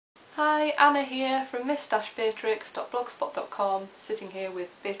Hi, Anna here from miss-beatrix.blogspot.com, sitting here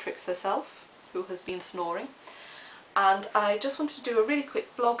with Beatrix herself, who has been snoring. And I just wanted to do a really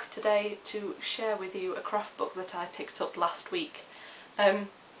quick vlog today to share with you a craft book that I picked up last week.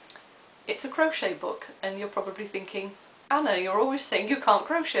 It's a crochet book, and you're probably thinking, Anna, you're always saying you can't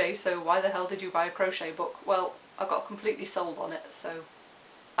crochet, so why the hell did you buy a crochet book? Well, I got completely sold on it, so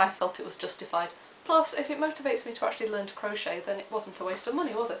I felt it was justified. Plus, if it motivates me to actually learn to crochet, then it wasn't a waste of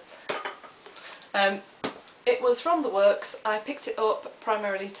money, was it? It was from the works. I picked it up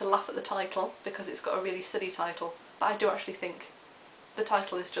primarily to laugh at the title, because it's got a really silly title, but I do actually think the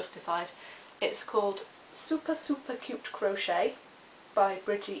title is justified. It's called Super Super Cute Crochet by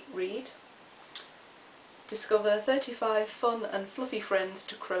Bridget Reed. Discover 35 fun and fluffy friends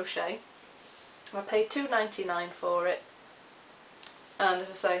to crochet. I paid $2.99 for it. And as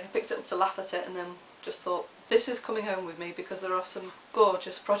I say, I picked it up to laugh at it and then just thought, this is coming home with me because there are some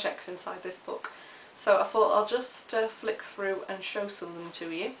gorgeous projects inside this book. So I thought I'll just flick through and show some of them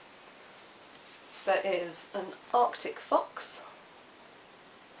to you. There is an Arctic fox.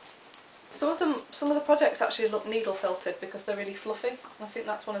 Some of the projects actually look needle felted because they're really fluffy. I think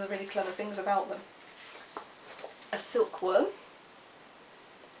that's one of the really clever things about them. A silkworm.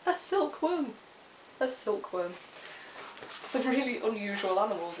 A silkworm. A silkworm. Some really unusual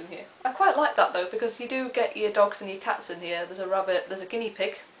animals in here. I quite like that though, because you do get your dogs and your cats in here. There's a rabbit, there's a guinea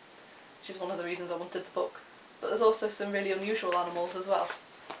pig, which is one of the reasons I wanted the book, but there's also some really unusual animals as well.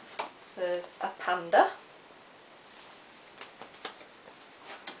 There's a panda.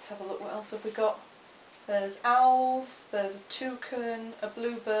 Let's have a look, what else have we got? There's owls, there's a toucan, a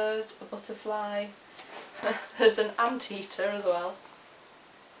bluebird, a butterfly, there's an anteater as well.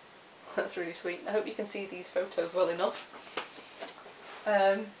 That's really sweet. I hope you can see these photos well enough.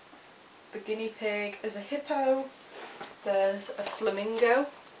 The guinea pig, there's a hippo, there's a flamingo,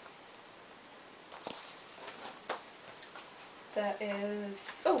 there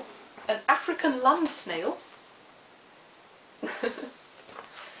is, oh, an African land snail.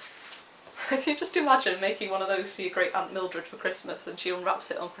 If you just imagine making one of those for your great Aunt Mildred for Christmas and she unwraps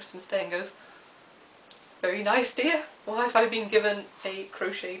it on Christmas Day and goes, very nice dear, why have I been given a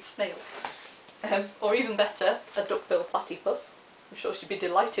crocheted snail? Or even better, a duckbill platypus. I'm sure she'd be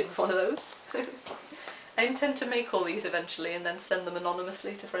delighted with one of those. I intend to make all these eventually and then send them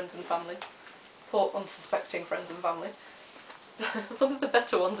anonymously to friends and family. Poor unsuspecting friends and family. One of the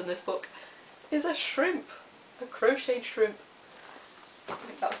better ones in this book is a shrimp. A crocheted shrimp. I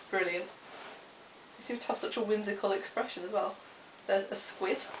think that's brilliant. They seem to have such a whimsical expression as well. There's a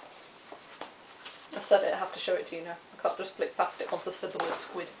squid. I said it, I have to show it to you now. I can't just flick past it once I've said the word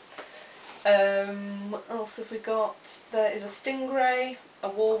squid. What else have we got? There is a stingray, a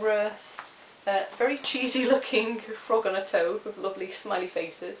walrus, a very cheesy looking frog and a toad with lovely smiley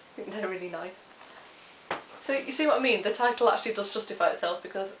faces. I think they're really nice. So you see what I mean? The title actually does justify itself,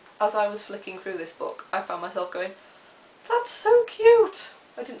 because as I was flicking through this book I found myself going, that's so cute!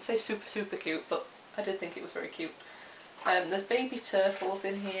 I didn't say super super cute, but I did think it was very cute. There's baby turtles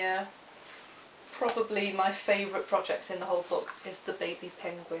in here. Probably my favourite project in the whole book is the baby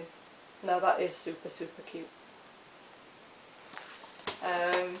penguin. Now that is super super cute.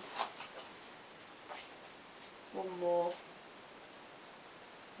 One more.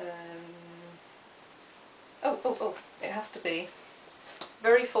 Oh, it has to be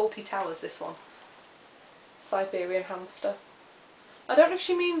very faulty towers, this one. Siberian hamster. I don't know if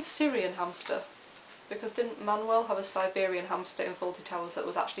she means Syrian hamster, because didn't Manuel have a Siberian hamster in Faulty Towers that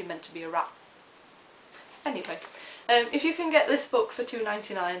was actually meant to be a rat? Anyway, if you can get this book for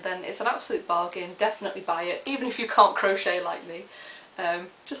 $2.99 then it's an absolute bargain, definitely buy it, even if you can't crochet like me,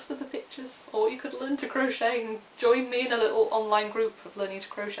 just for the pictures, or you could learn to crochet and join me in a little online group of learning to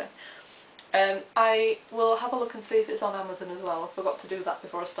crochet. I will have a look and see if it's on Amazon as well. I forgot to do that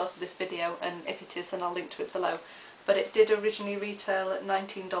before I started this video, and if it is then I'll link to it below. But it did originally retail at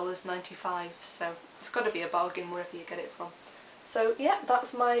 $19.95, so it's got to be a bargain wherever you get it from. So yeah,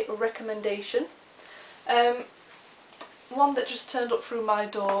 that's my recommendation. One that just turned up through my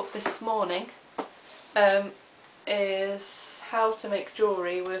door this morning is How to Make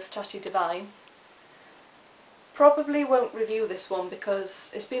Jewellery with Tatty Divine. Probably won't review this one because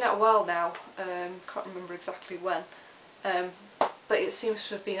it's been out a while now, can't remember exactly when, but it seems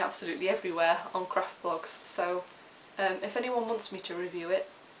to have been absolutely everywhere on craft blogs, so if anyone wants me to review it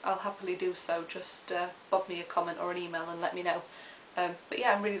I'll happily do so. Just bob me a comment or an email and let me know. But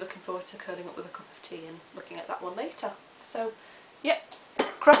yeah, I'm really looking forward to curling up with a cup of tea and looking at that one later. So yeah,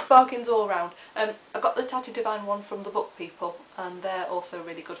 craft bargains all round. I got the Tatty Divine one from the Book People, and they're also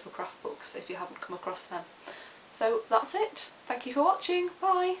really good for craft books if you haven't come across them. So that's it. Thank you for watching.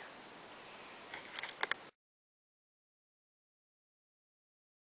 Bye!